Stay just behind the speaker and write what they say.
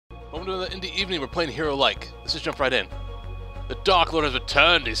Welcome to the IndiEvening. We're playing Herolike. Let's just jump right in. The Dark Lord has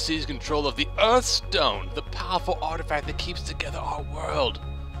returned. He seized control of the Earthstone, the powerful artifact that keeps together our world.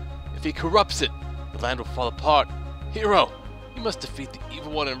 If he corrupts it, the land will fall apart. Hero, you must defeat the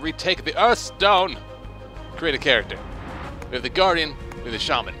evil one and retake the Earthstone. Create a character. We have the Guardian, we have the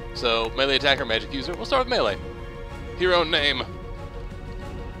Shaman. So, melee attacker, magic user. We'll start with melee. Hero name.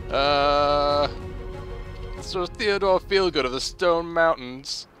 So Theodore Feelgood of the Stone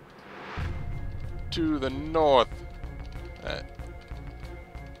Mountains. To the north.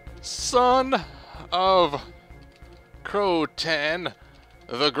 Son of Crotan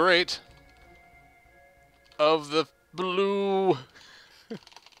the Great of the blue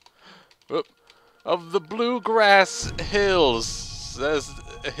of the Bluegrass Hills. Says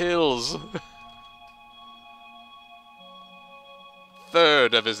hills.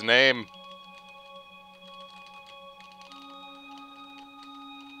 Third of his name.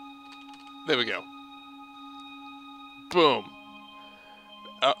 There we go. Boom.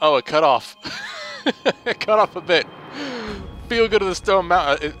 Oh, it cut off. It cut off a bit. Feel good of the Stone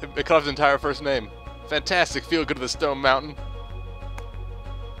Mountain. It cut off his entire first name. Fantastic. Feel good of the Stone Mountain.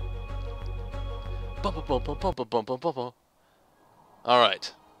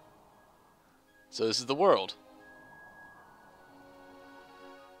 Alright. So this is the world.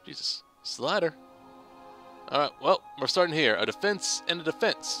 Jesus. Slider. Alright, well, we're starting here. A defense and a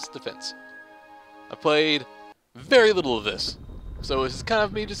defense. It's defense. I played very little of this. So this is kind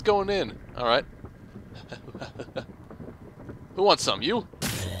of me just going in. Alright. Who wants some? You?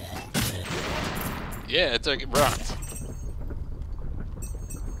 Yeah, it's like rocked.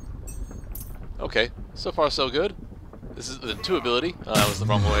 Okay, so far so good. This is the 2 ability. Oh, that was the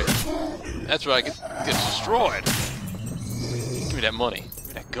wrong way. That's right, get destroyed. Give me that money. Give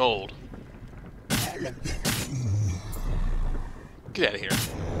me that gold. Get out of here.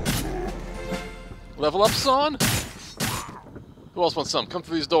 Level up, son? Who else wants some? Come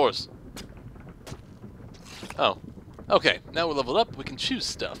through these doors. Oh. Okay, now we're leveled up, we can choose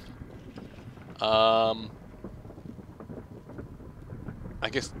stuff. I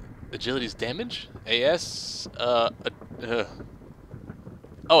guess agility's damage? AS? Oh,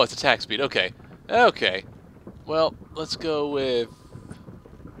 it's attack speed, okay. Okay. Well, let's go with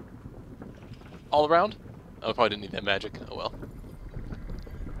all around? Oh, I probably didn't need that magic. Oh well.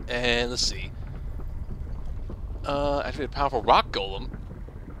 And let's see. Activate a powerful rock golem.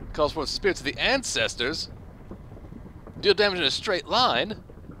 Calls for spirits of the ancestors. Deal damage in a straight line.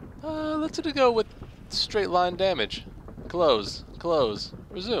 Let's go with straight line damage. Close. Close.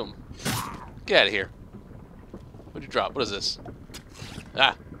 Resume. Get out of here. What'd you drop? What is this?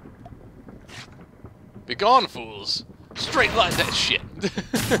 Ah. Be gone, fools. Straight line that shit.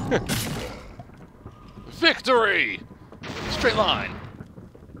 Victory! Straight line.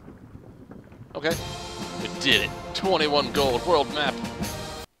 Okay. We did it. 21 gold. World map.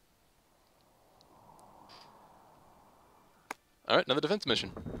 Alright, another defense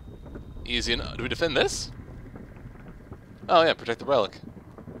mission. Easy enough. Do we defend this? Oh yeah, protect the relic.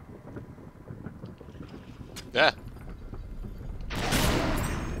 Yeah.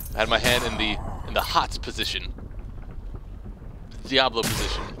 I had my hand in the hot position. The Diablo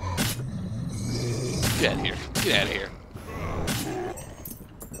position. Get out of here. Get out of here.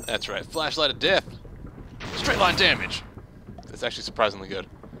 That's right. Flashlight of death. Straight line damage. That's actually surprisingly good.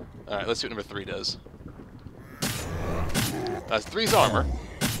 Alright, let's see what number 3 does. That's 3's armor.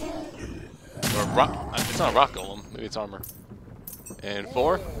 Or rock. It's not a rock golem. Maybe it's armor. And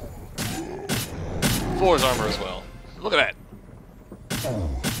 4? 4's armor as well. Look at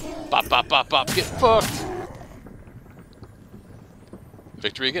that. Bop, bop, bop, bop. Get fucked.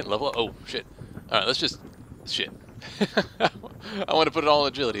 Victory again. Level up. Oh, shit. Alright, let's just... Shit. I want to put it all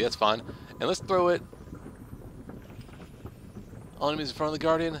in agility. That's fine. And let's throw it... All enemies in front of the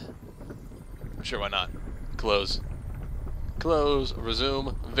Guardian? Sure, why not? Close. Close.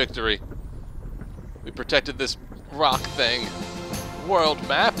 Resume. Victory. We protected this rock thing. World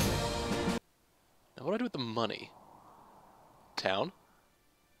map. Now, what do I do with the money? Town?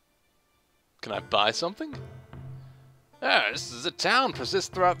 Can I buy something? Ah, this is a town.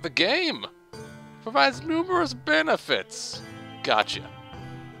 Persists throughout the game. Provides numerous benefits. Gotcha.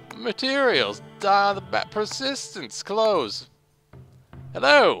 Materials. Die on the back. Persistence. Close.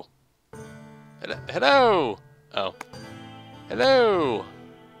 Hello. Hello. Oh. Hello.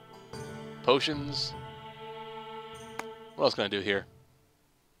 Potions. What else can I do here?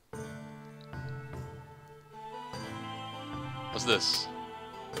 What's this?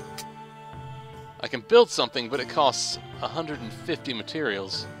 I can build something, but it costs 150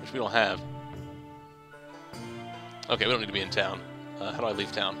 materials, which we don't have. Okay, we don't need to be in town. How do I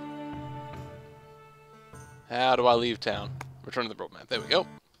leave town? How do I leave town? Return to the road map. There we go.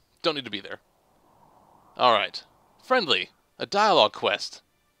 Don't need to be there. Alright. Friendly. A dialogue quest.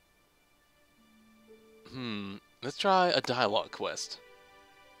 Let's try a dialogue quest.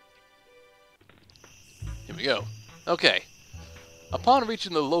 Here we go. Okay. Upon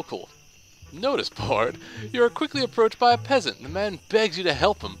reaching the local notice board, you are quickly approached by a peasant. The man begs you to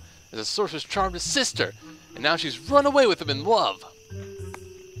help him, as the sorceress charmed his sister, and now she's run away with him in love.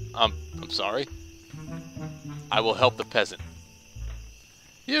 I'm sorry. I will help the peasant.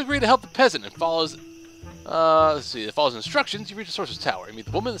 You agree to help the peasant and follows instructions. You reach the sorcerer's tower. You meet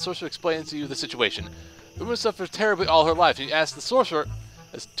the woman. The sorcerer explains to you the situation. The woman suffers terribly all her life. You ask the sorcerer,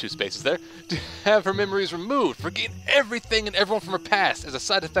 there's 2 spaces there, to have her memories removed, forgetting everything and everyone from her past. As a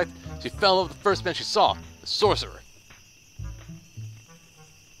side effect, she fell in love with the first man she saw, the sorcerer.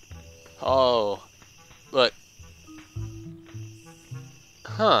 Oh, but,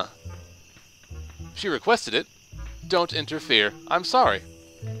 she requested it. Don't interfere. I'm sorry.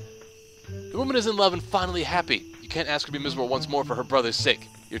 The woman is in love and finally happy. You can't ask her to be miserable once more for her brother's sake.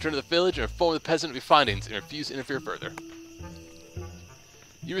 You return to the village and inform the peasant of your findings and refuse to interfere further.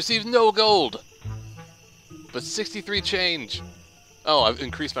 You receive no gold, but 63 change. Oh, I've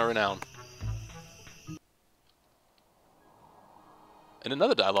increased my renown. And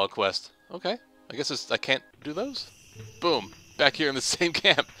another dialogue quest. Okay, I guess I can't do those? Boom, back here in the same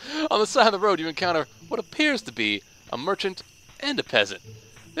camp. On the side of the road you encounter what appears to be a merchant and a peasant.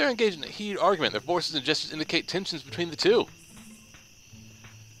 They're engaged in a heated argument. Their voices and gestures indicate tensions between the two.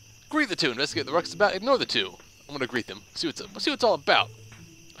 Greet the two, investigate the ruckus about, ignore the two. I'm gonna greet them, see what's all about.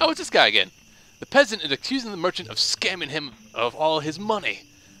 Oh, it's this guy again. The peasant is accusing the merchant of scamming him of all his money.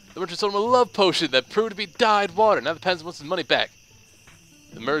 The merchant sold him a love potion that proved to be dyed water. Now the peasant wants his money back.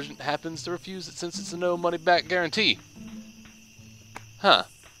 The merchant happens to refuse it since it's a no money back guarantee. Huh.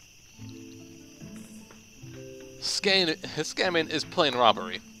 Scamming is plain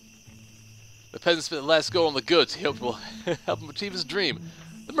robbery. The peasant spent the last gold on the goods. He hoped will help him achieve his dream.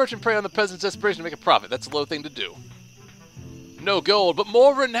 The merchant preyed on the peasant's desperation to make a profit. That's a low thing to do. No gold, but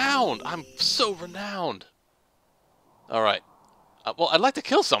more renowned. I'm so renowned. Alright. Well, I'd like to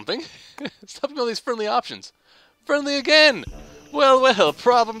kill something. Stop me all these friendly options. Friendly again! Well,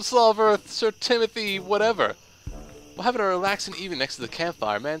 problem solver, Sir Timothy, whatever. While having a relaxing evening next to the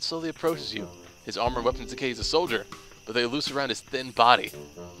campfire, a man slowly approaches you. His armor and weapons indicate he's a soldier, but they are loose around his thin body.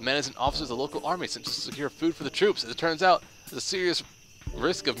 The man is an officer of the local army sent to secure food for the troops. As it turns out, there's a serious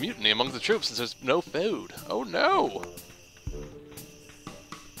risk of mutiny among the troops since there's no food. Oh no!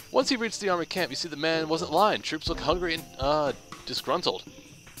 Once he reached the army camp, you see the man wasn't lying. Troops look hungry and, disgruntled.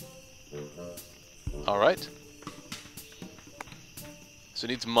 Alright. So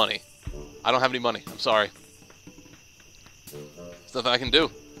he needs money. I don't have any money. I'm sorry. There's nothing I can do.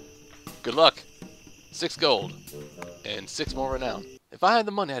 Good luck. 6 gold. And 6 more renown. If I had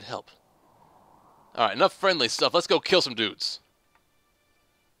the money, I'd help. Alright, enough friendly stuff. Let's go kill some dudes.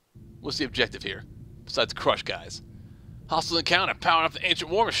 What's the objective here? Besides crush guys. Hostile encounter. Powering up the ancient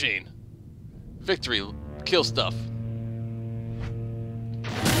war machine. Victory. Kill stuff.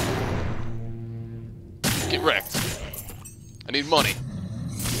 Get wrecked. I need money.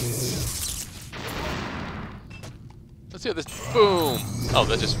 Let's hear this. Boom. Oh,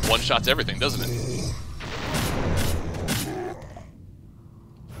 that just one-shots everything, doesn't it?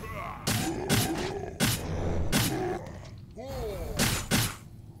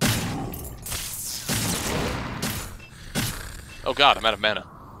 Oh god, I'm out of mana.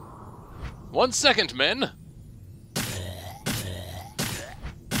 1 second, men!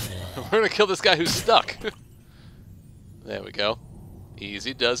 We're gonna kill this guy who's stuck. There we go.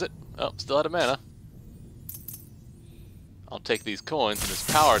 Easy does it. Oh, still out of mana. I'll take these coins and this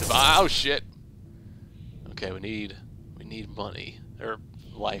power to buy. Oh shit! Okay, we need money. Or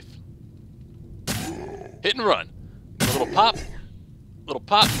life. Hit and run. A little pop. Little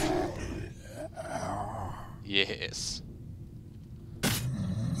pop. Yes.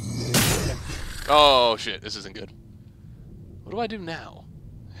 Oh shit, this isn't good. What do I do now?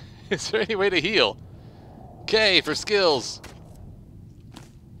 Is there any way to heal? K for skills.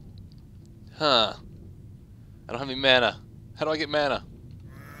 Huh. I don't have any mana. How do I get mana?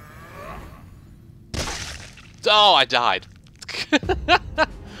 Oh, I died.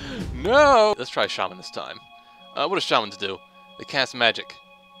 No! Let's try Shaman this time. What do Shamans do? They cast magic.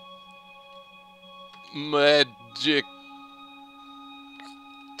 Magic.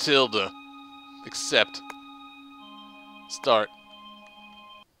 Tilde. Accept. Start.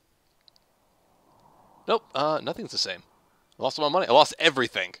 Nope, nothing's the same. I lost all my money. I lost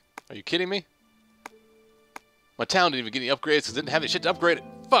everything. Are you kidding me? My town didn't even get any upgrades because it didn't have any shit to upgrade it.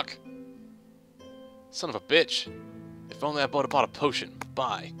 Fuck! Son of a bitch. If only I bought a potion.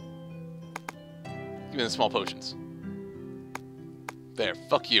 Bye. Give me the small potions. There,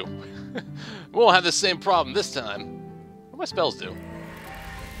 fuck you. We won't have the same problem this time. What do my spells do?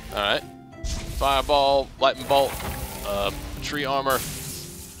 Alright. Fireball, lightning bolt, tree armor,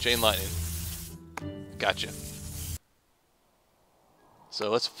 chain lightning. Gotcha. So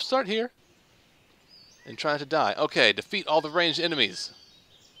let's start here. And try not to die. Okay, defeat all the ranged enemies.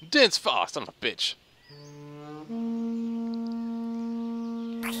 Dense fog, son of a bitch.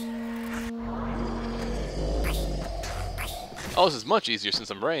 Oh, this is much easier since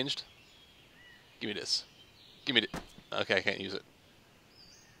I'm ranged. Give me this. Give me the... Okay, I can't use it.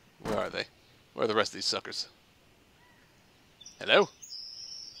 Where are they? Where are the rest of these suckers? Hello?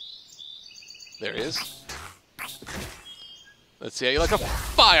 There he is. Let's see how you like a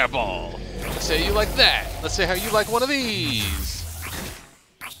fireball. Let's see how you like that. Let's see how you like one of these.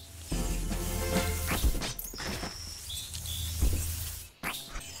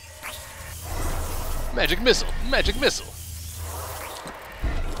 Magic missile. Magic missile.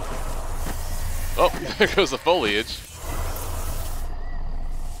 Oh, there goes the foliage.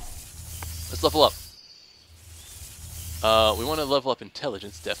 Let's level up. We want to level up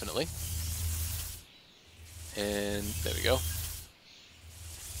intelligence, definitely. And there we go.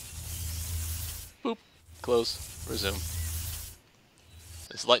 Boop. Close. Resume.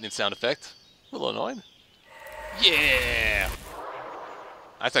 This lightning sound effect. A little annoying. Yeah!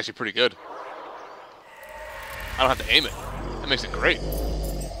 That's actually pretty good. I don't have to aim it. That makes it great.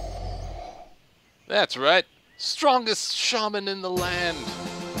 That's right. Strongest shaman in the land.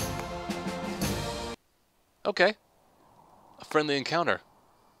 Okay. A friendly encounter.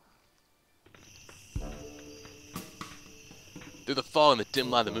 Through the fog and the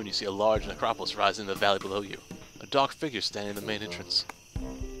dim light of the moon, you see a large necropolis rising in the valley below you. A dark figure standing in the main entrance.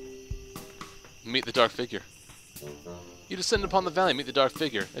 Meet the dark figure. You descend upon the valley and meet the dark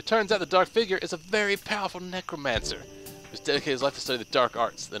figure. It turns out the dark figure is a very powerful necromancer who's dedicated his life to study the dark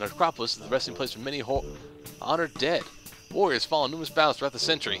arts. The necropolis is the resting place for many honored dead. Warriors fall in numerous battles throughout the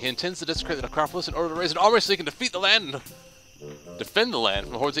century. He intends to desecrate the necropolis in order to raise an army so he can defeat the land and defend the land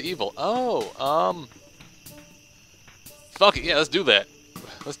from the hordes of evil. Oh, fuck it, yeah, let's do that.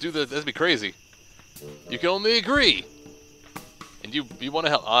 Let's do that. That'd be crazy. You can only agree. And you want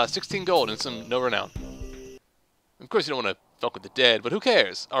to help. 16 gold and some no renown. Of course you don't want to fuck with the dead, but who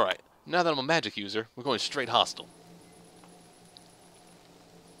cares? Alright, now that I'm a magic user, we're going straight hostile.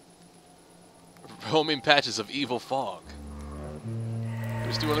 Roaming patches of evil fog.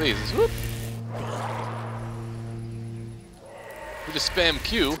 Let's do one of these. Whoop. We just spam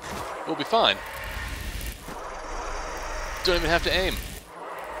Q, we'll be fine. Don't even have to aim.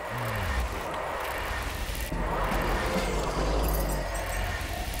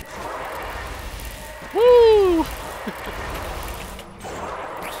 Woo!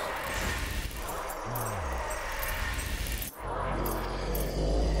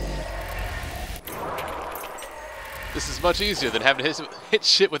 This is much easier than having to hit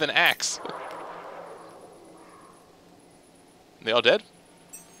shit with an axe. They all dead?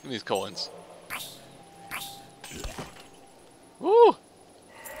 Give me these coins. Woo!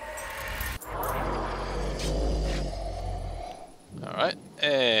 Alright,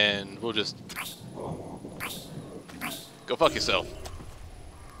 and we'll just go fuck yourself.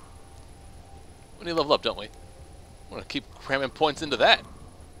 We need to level up, don't we? I want to keep cramming points into that.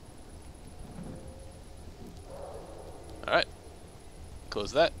 Alright.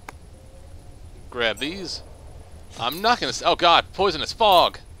 Close that. Grab these. I'm not gonna... Oh god, poisonous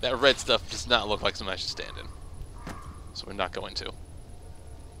fog! That red stuff does not look like something I should stand in. So we're not going to.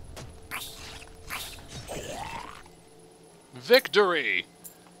 Victory!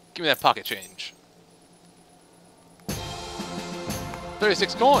 Give me that pocket change.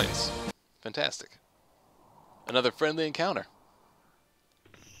 36 coins! Fantastic. Another friendly encounter.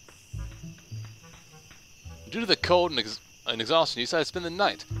 Due to the cold and exhaustion, you decide to spend the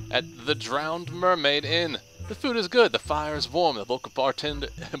night at the Drowned Mermaid Inn. The food is good, the fire is warm, the local bard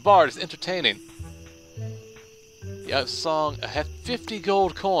is entertaining. Yeah, song, I have 50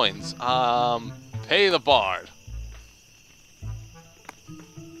 gold coins. Pay the bard.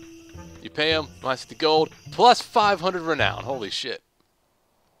 You pay him, minus 50 gold, plus 500 renown. Holy shit.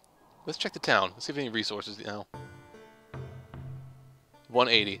 Let's check the town. Let's see if any resources now.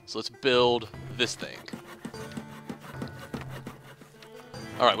 180. So let's build this thing.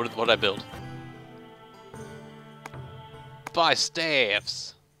 Alright, what did I build? Buy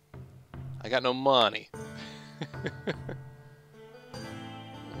staffs. I got no money.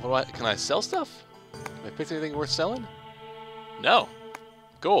 Can I sell stuff? Can I pick anything worth selling? No.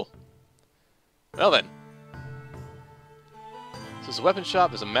 Cool. Well then. So there's a weapon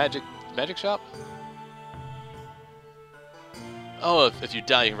shop, there's a magic shop? Oh, if you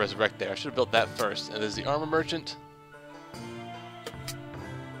die you can resurrect there. I should have built that first. And there's the armor merchant.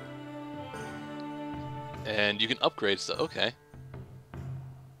 And you can upgrade stuff. Okay.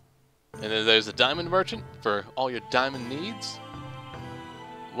 And then there's the diamond merchant for all your diamond needs.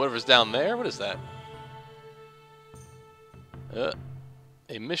 Whatever's down there, what is that?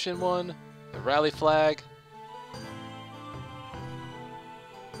 A mission one, a rally flag,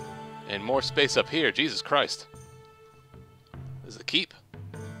 and more space up here. Jesus Christ. There's a keep.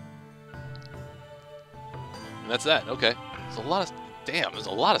 And that's that. Okay. There's a lot of... Damn, there's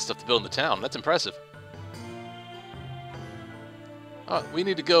a lot of stuff to build in the town. That's impressive. We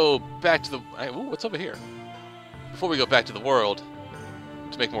need to go back to the... Ooh, what's over here? Before we go back to the world,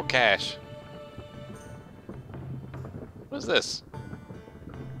 to make more cash. What is this?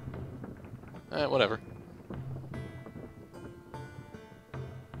 Whatever.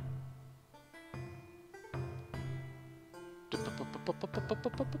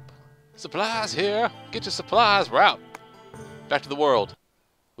 Supplies here! Get your supplies! We're out! Back to the world.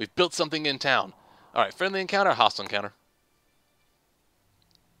 We've built something in town. Alright, friendly encounter, hostile encounter.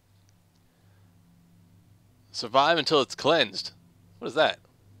 Survive until it's cleansed. What is that?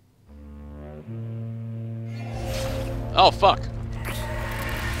 Oh, fuck.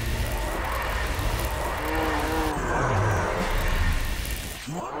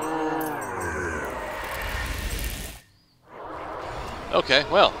 Okay,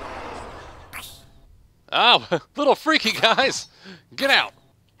 well. Oh, little freaky guys. Get out.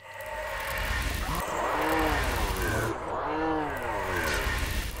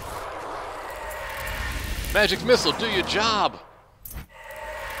 Magic missile, do your job.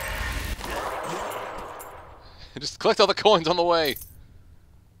 Just collect all the coins on the way.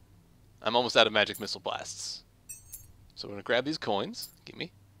 I'm almost out of magic missile blasts. So we're gonna grab these coins.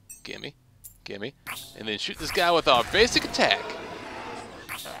 Gimme, gimme, gimme. And then shoot this guy with our basic attack.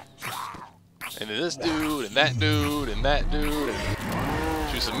 And then this dude, and that dude, and that dude,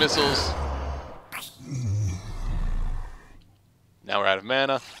 and shoot some missiles. Now we're out of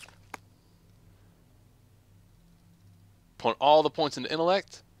mana. Put all the points into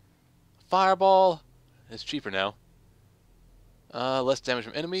intellect. Fireball. It's cheaper now. Less damage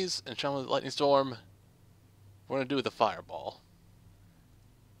from enemies. And Shaman with Lightning Storm. We're going to do with the Fireball.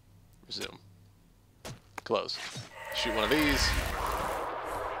 Resume. Close. Shoot one of these.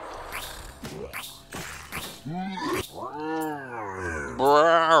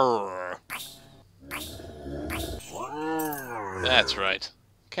 Brrr. That's right.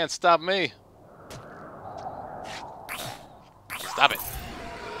 Can't stop me. Stop it.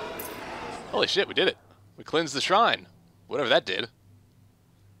 Holy shit, we did it. We cleansed the shrine. Whatever that did.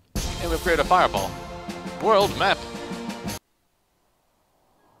 And we upgraded a fireball. World map.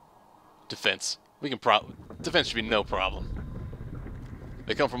 Defense. We can defense should be no problem.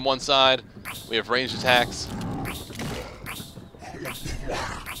 They come from one side. We have ranged attacks.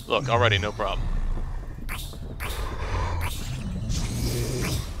 Look, already no problem.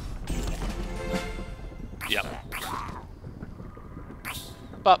 Yep.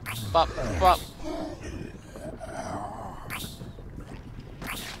 Bop, bop, bop.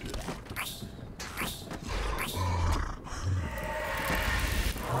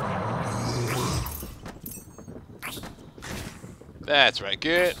 That's right,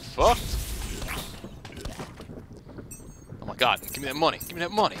 get fucked. Oh my god, give me that money, give me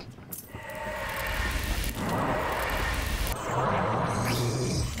that money.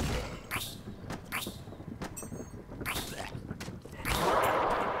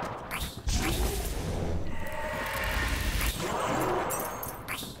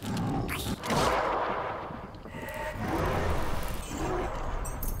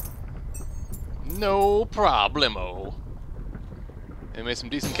 No problemo. And made some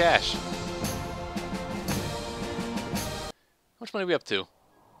decent cash. How much money are we up to?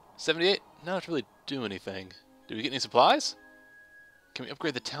 78? Not much really do anything. Did we get any supplies? Can we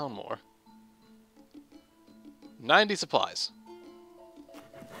upgrade the town more? 90 supplies.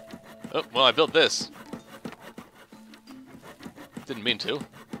 Oh, well, I built this. Didn't mean to.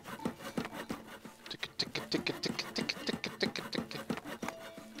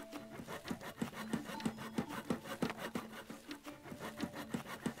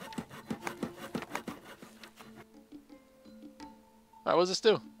 Alright, what does this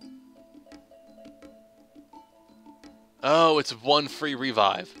do? Oh, it's one free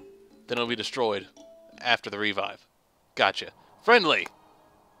revive. Then it'll be destroyed after the revive. Gotcha. Friendly!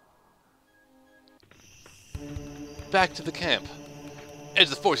 Back to the camp. edge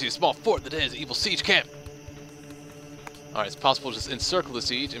of the forest, you see a small fort that is an evil siege camp. Alright, it's possible to just encircle the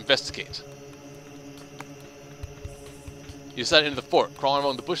siege, investigate. You decide to enter the fort, crawling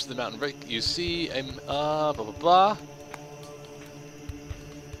along the bushes of the mountain. Right, you see a blah blah blah.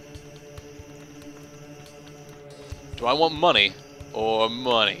 Do I want money or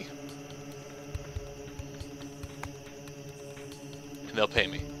money? And they'll pay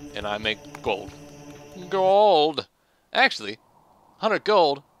me, and I make gold. Gold. Actually, 100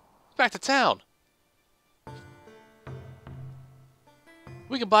 gold. Back to town.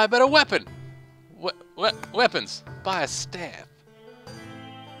 We can buy a better weapon. Weapons. Buy a staff.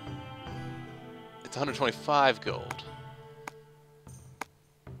 It's 125 gold.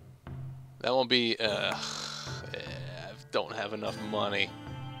 That won't be. I don't have enough money.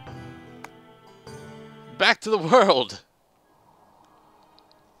 Back to the world.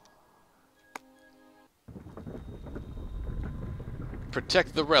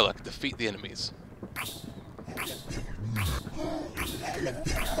 Protect the relic. Defeat the enemies.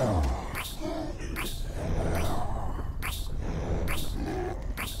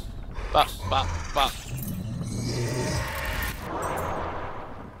 Bop, bop, bop.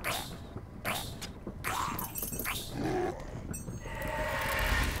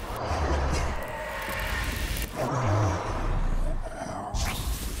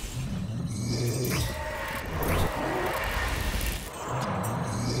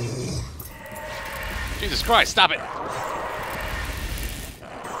 Jesus Christ, stop it!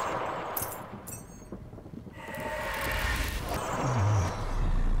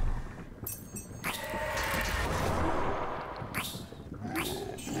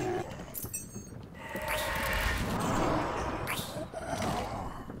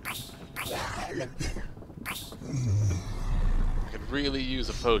 I could really use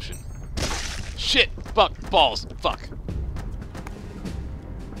a potion. Shit! Fuck! Balls! Fuck!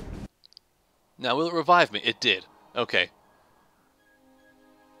 Now, will it revive me? It did. Okay.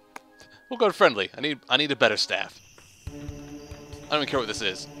 We'll go to friendly. I need a better staff. I don't even care what this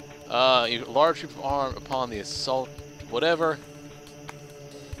is. You large troop of arm upon the assault. Whatever.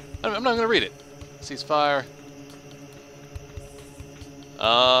 I'm not gonna read it. Ceasefire.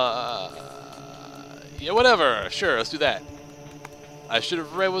 Yeah, whatever. Sure, let's do that. I should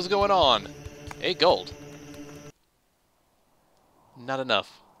have read what's going on. 8 gold. Not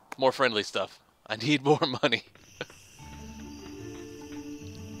enough. More friendly stuff. I need more money.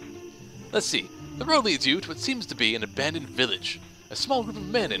 Let's see. The road leads you to what seems to be an abandoned village. A small group of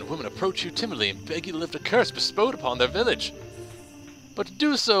men and women approach you timidly and beg you to lift a curse bestowed upon their village. But to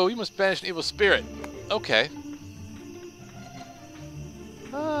do so, you must banish an evil spirit. Okay.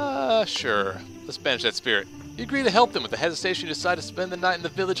 Sure. Let's banish that spirit. You agree to help them. With the hesitation, you decide to spend the night in the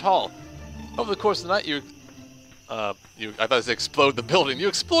village hall. Over the course of the night, I thought it said explode the building. You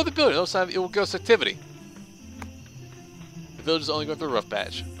explode the building. No sign of evil ghost activity. The village is only going through a rough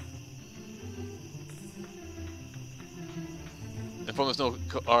patch.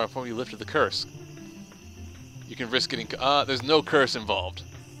 Inform you lifted the curse. You can risk getting. There's no curse involved.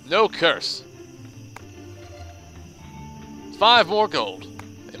 No curse. 5 more gold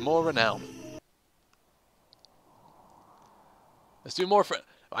and more renown. Let's do more.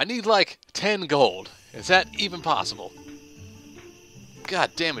 I need like 10 gold. Is that even possible?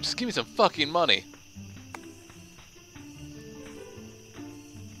 God damn it, just give me some fucking money.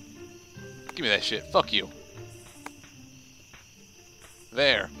 Give me that shit. Fuck you.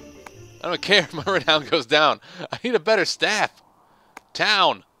 There. I don't care if my renown goes down. I need a better staff.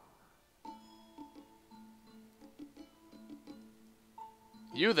 Town.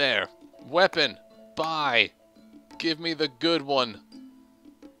 You there. Weapon. Buy. Give me the good one.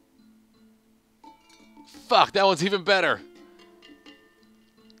 Fuck, that one's even better.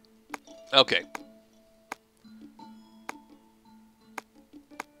 Okay.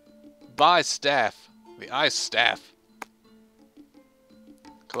 Buy staff. The ice staff.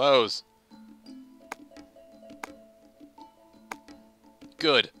 Close.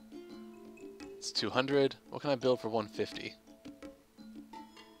 Good. It's 200. What can I build for 150?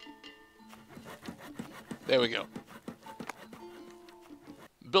 There we go.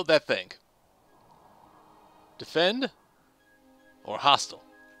 Build that thing. Defend or hostile?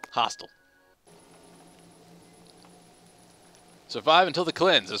 Hostile. Survive until the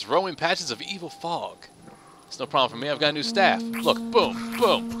cleanse. There's roaming patches of evil fog. It's no problem for me. I've got a new staff. Look, boom,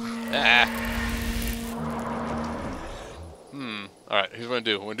 boom. Ah. Alright, here's what I'm going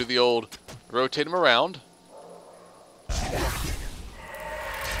to do. We're going to do the old rotate them around.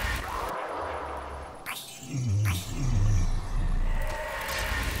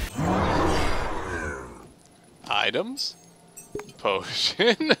 Items.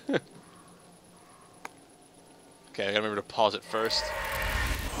 potion. Okay, I gotta remember to pause it first.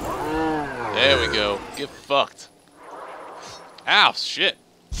 There we go. Get fucked. Ow, shit.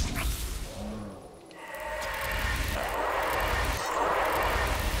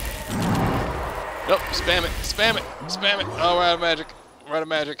 Nope, spam it, spam it, spam it. Oh, we're out of magic. We're out of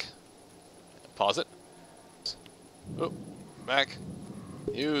magic. Pause it. Oh, back.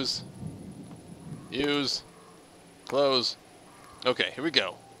 Use. Use. Close. Okay, here we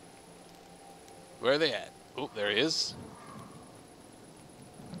go. Where are they at? Oh, there he is.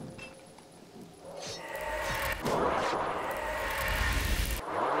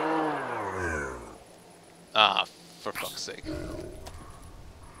 Ah, for fuck's sake.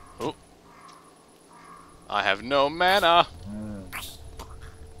 Oh. I have no mana.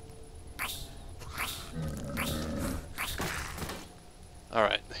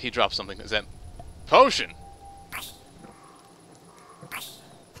 Alright, he dropped something. Is that potion?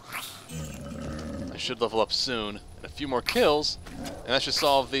 I should level up soon. And a few more kills, and that should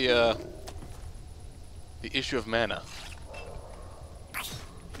solve the issue of mana.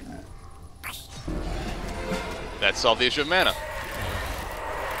 That solved the issue of mana.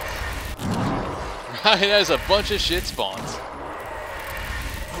 Right, there's a bunch of shit spawns.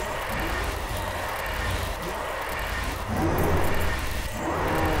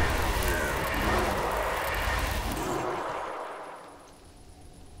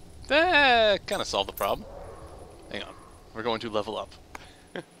 That kind of solved the problem. Hang on. We're going to level up.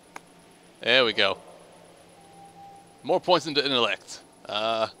 There we go. More points into intellect.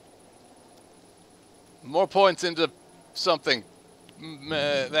 More points into something.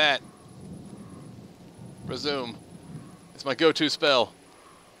 That. Resume. It's my go-to spell.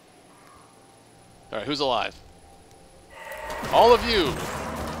 Alright, who's alive? All of you!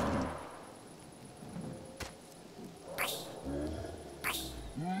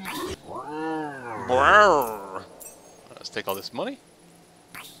 Let's take all this money.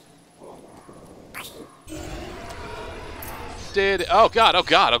 Oh god, oh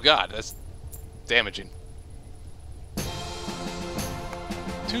god, oh god. That's damaging.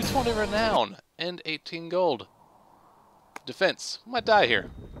 220 renown and 18 gold. Defense. I might die here.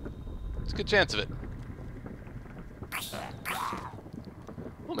 There's a good chance of it.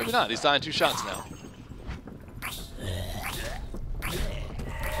 Well, maybe not. He's dying 2 shots now.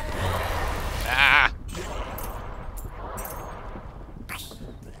 Ah!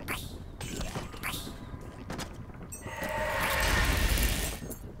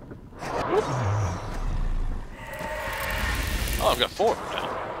 Oh, I've got 4 now.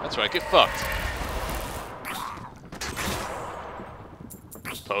 That's right, get fucked.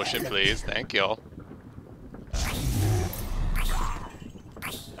 Potion, please. Thank y'all.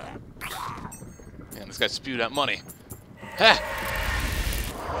 Man, this guy spewed out money. Ha!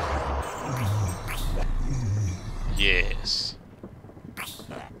 Yes.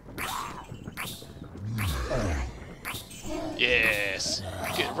 Yes.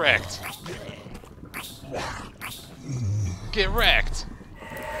 Get wrecked. Get wrecked.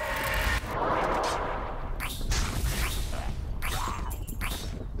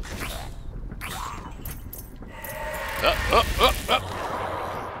 Up, up, up, up.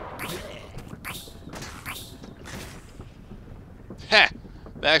 Ha!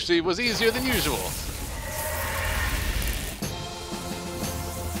 That actually was easier than usual.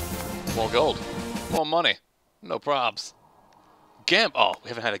 More gold. More money. No probs. Oh, we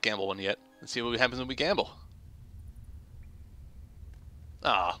haven't had a gamble one yet. Let's see what happens when we gamble.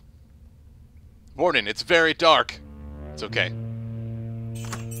 Ah. Warning, it's very dark. It's okay.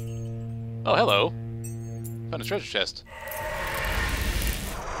 Oh, hello. Found a treasure chest.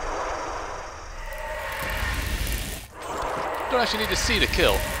 Don't actually need to see to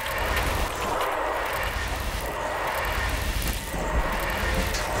kill.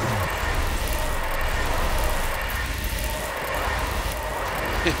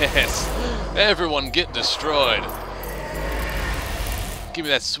 Yes. Everyone get destroyed. Give me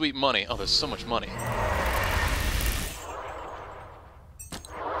that sweet money. Oh, there's so much money.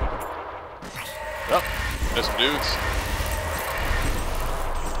 Oh, there's some dudes.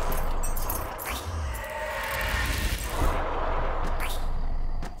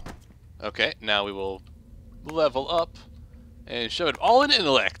 Okay, now we will level up and shove it all in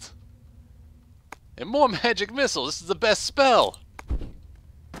intellect. And more magic missiles. This is the best spell.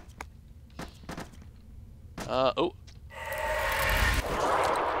 Oh.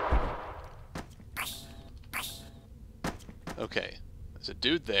 Okay, there's a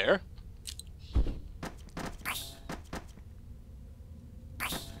dude there.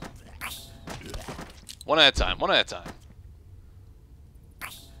 One at a time, one at a time.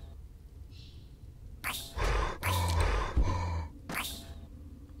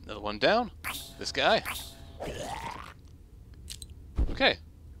 Another one down. This guy. Okay.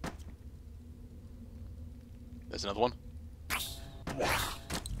 There's another one.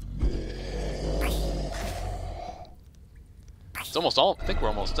 It's almost all. I think we're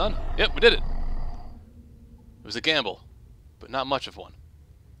almost done. Yep, we did it. It was a gamble, but not much of one.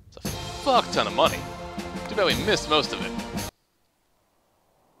 It's a fuck ton of money. Too bad we missed most of it.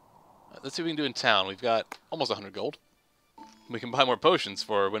 Let's see what we can do in town. We've got almost 100 gold. We can buy more potions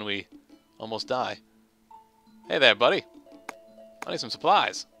for when we almost die. Hey there, buddy. I need some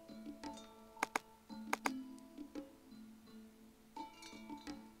supplies.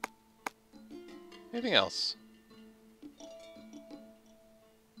 Anything else?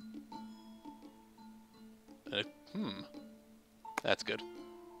 That's good.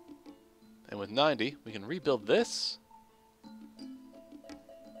 And with 90, we can rebuild this.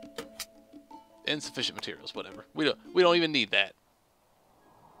 Insufficient materials, whatever. We don't even need that.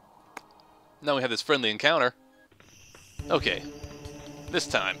 Now we have this friendly encounter. Okay. This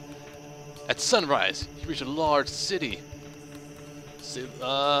time, at sunrise, you reach a large city.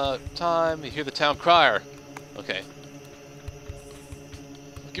 Time, you hear the town crier. Okay.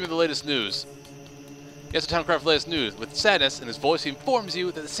 Give me the latest news. Yes, the town crier for the latest news. With sadness in his voice, he informs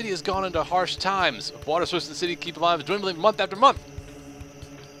you that the city has gone into harsh times. Water sources in the city keep alive, dwindling month after month.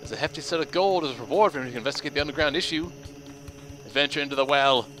 There's a hefty set of gold as a reward for him who can investigate the underground issue. Adventure into the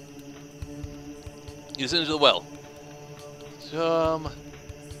well. He is into the well. Oh.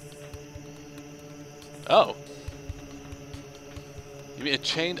 You mean a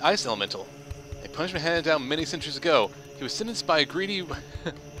chained ice elemental? A punishment handed down many centuries ago. He was sentenced by a greedy...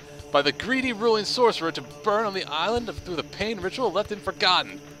 by the greedy ruling sorcerer to burn on the island through the pain ritual left him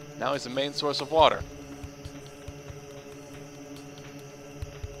forgotten. Now he's the main source of water.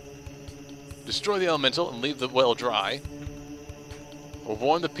 Destroy the elemental and leave the well dry. Or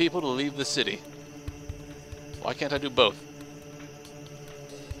warn the people to leave the city. Why can't I do both?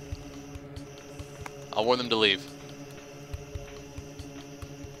 I'll warn them to leave.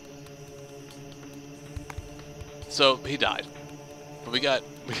 So, he died. But we got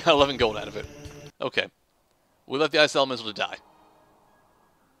 11 gold out of it. Okay. We let the ice elemental to die.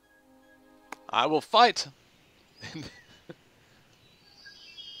 I will fight.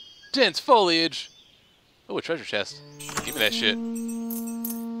 Dense foliage. Oh, a treasure chest. Give me that shit.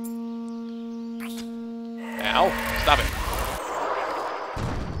 Ow. Stop it.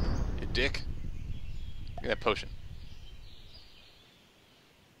 You dick. Look at that potion.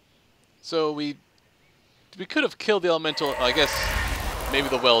 So we could have killed the elemental. I guess maybe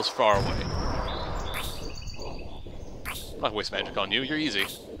the well is far away. I'm not gonna waste magic on you. You're easy.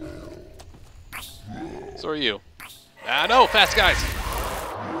 So are you. Ah, no! Fast guys!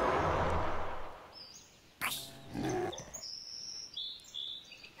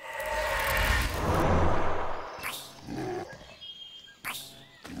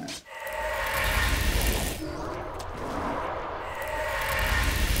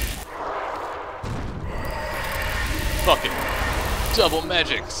 Fucking double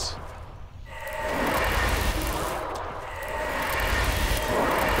magics.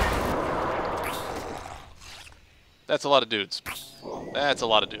 That's a lot of dudes. That's a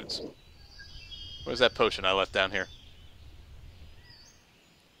lot of dudes. Where's that potion I left down here?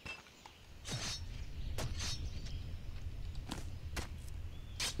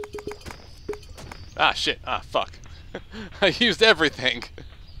 Ah, shit. Ah, fuck. I used everything.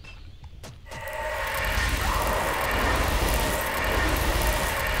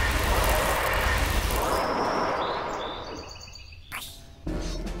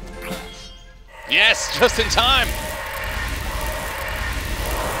 Yes, just in time.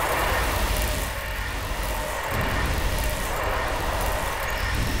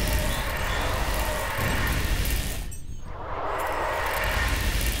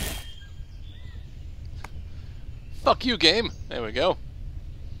 Fuck you, game. There we go.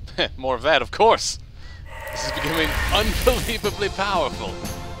 More of that, of course. This is becoming unbelievably powerful.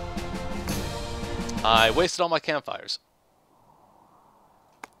 I wasted all my campfires.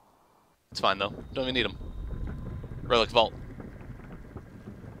 It's fine, though. Don't even need them. Relic Vault.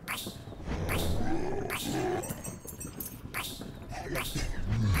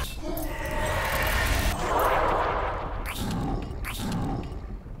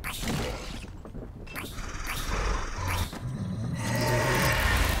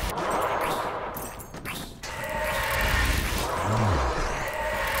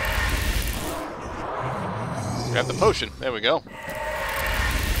 Grab the potion. There we go.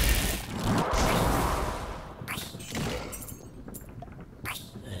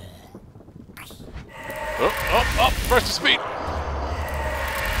 Oh, burst of speed.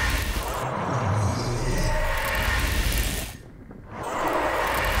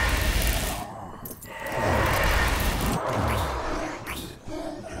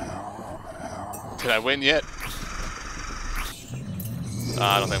 Did I win yet?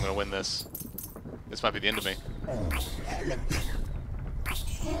 I don't think I'm gonna win this. This might be the end of me.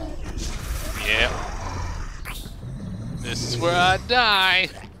 Yeah. This is where I die.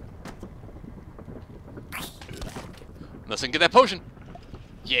 Unless I can get that potion.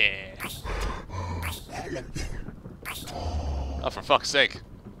 Yeah. Oh, for fuck's sake.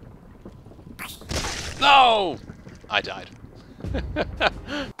 No! I died.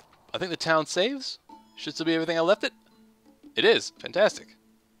 I think the town saves. Should still be everything I left it. It is. Fantastic.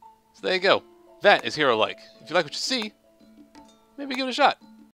 So there you go. That is Herolike. If you like what you see, maybe give it a shot.